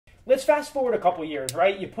let's fast forward a couple years,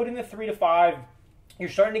 right? You put in the 3 to 5. You're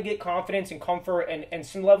starting to get confidence and comfort and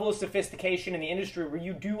some level of sophistication in the industry where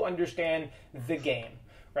you do understand the game,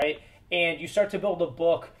 right? And you start to build a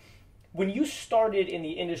book. When you started in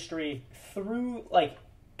the industry through like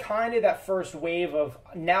kind of that first wave of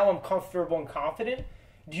now I'm comfortable and confident,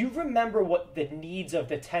 do you remember what the needs of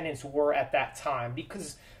the tenants were at that time?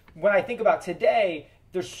 Because when I think about today,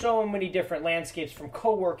 there's so many different landscapes from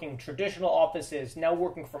co-working, traditional offices, now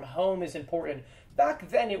working from home is important. Back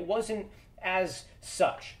then it wasn't as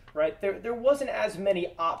such, right? There wasn't as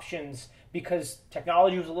many options because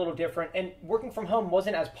technology was a little different and working from home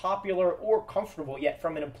wasn't as popular or comfortable yet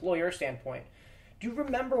from an employer standpoint. Do you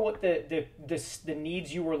remember what the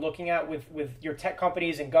needs you were looking at with your tech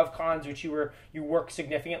companies and GovCons, which you work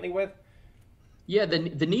significantly with? Yeah, the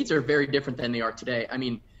needs are very different than they are today. I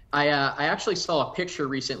mean, I actually saw a picture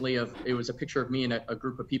recently it was a picture of me and a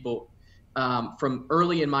group of people from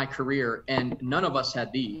early in my career, and none of us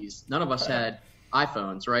had these. None of us had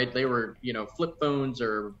iPhones, right? They were, flip phones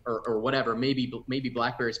or whatever, maybe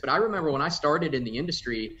BlackBerries. But I remember when I started in the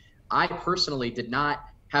industry, I personally did not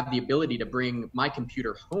have the ability to bring my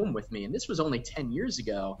computer home with me. And this was only 10 years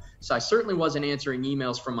ago. So I certainly wasn't answering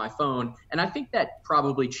emails from my phone. And I think that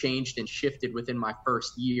probably changed and shifted within my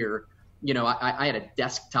first year. I had a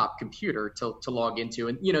desktop computer to log into,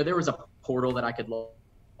 and, there was a portal that I could log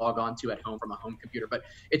on to at home from a home computer, but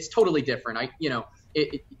it's totally different.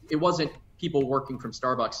 It wasn't people working from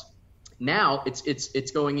Starbucks. Now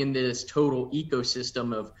it's going into this total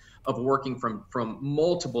ecosystem of working from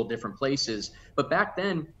multiple different places. But back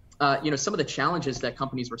then, some of the challenges that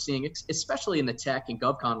companies were seeing, especially in the tech and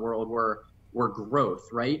GovCon world, were growth,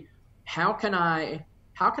 right? How can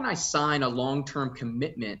I sign a long-term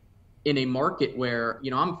commitment in a market where,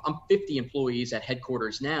 I'm 50 employees at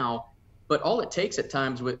headquarters now, but all it takes at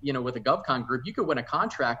times with a GovCon group, you could win a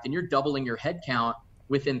contract and you're doubling your headcount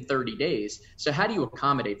within 30 days. So how do you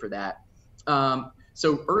accommodate for that?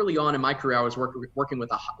 So early on in my career, I was working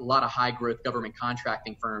with a lot of high growth government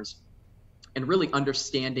contracting firms and really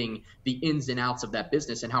understanding the ins and outs of that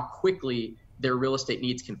business and how quickly their real estate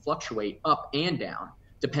needs can fluctuate up and down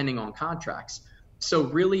depending on contracts. So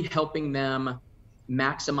really helping them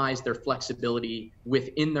maximize their flexibility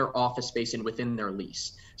within their office space and within their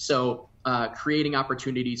lease. So creating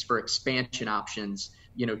opportunities for expansion options,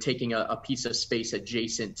 taking a piece of space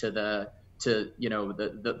adjacent to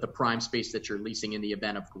the prime space that you're leasing in the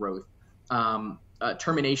event of growth.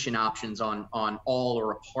 Termination options on all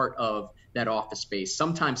or a part of that office space,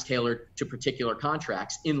 sometimes tailored to particular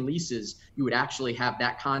contracts. In leases, you would actually have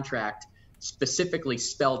that contract specifically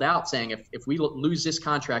spelled out saying if we lose this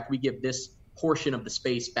contract, we give this portion of the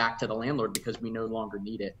space back to the landlord because we no longer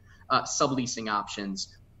need it. Subleasing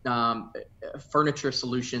options, furniture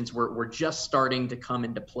solutions were just starting to come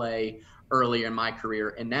into play earlier in my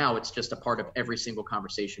career, and now it's just a part of every single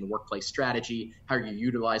conversation. Workplace strategy, how are you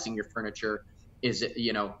utilizing your furniture? Is it,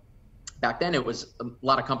 back then it was a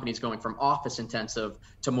lot of companies going from office intensive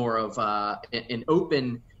to more of an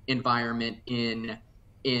open environment in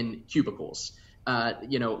cubicles.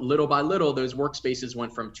 Little by little, those workspaces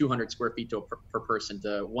went from 200 square feet per person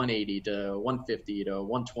to 180 to 150 to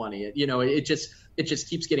 120. It just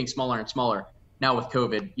keeps getting smaller and smaller. Now with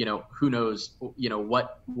COVID, who knows,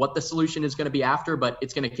 what the solution is going to be after, but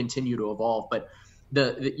it's going to continue to evolve. But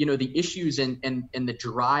the issues and the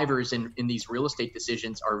drivers in these real estate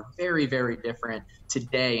decisions are very, very different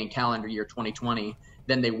today in calendar year 2020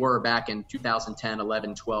 than they were back in 2010,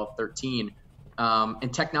 11, 12, 13.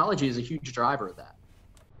 And technology is a huge driver of that.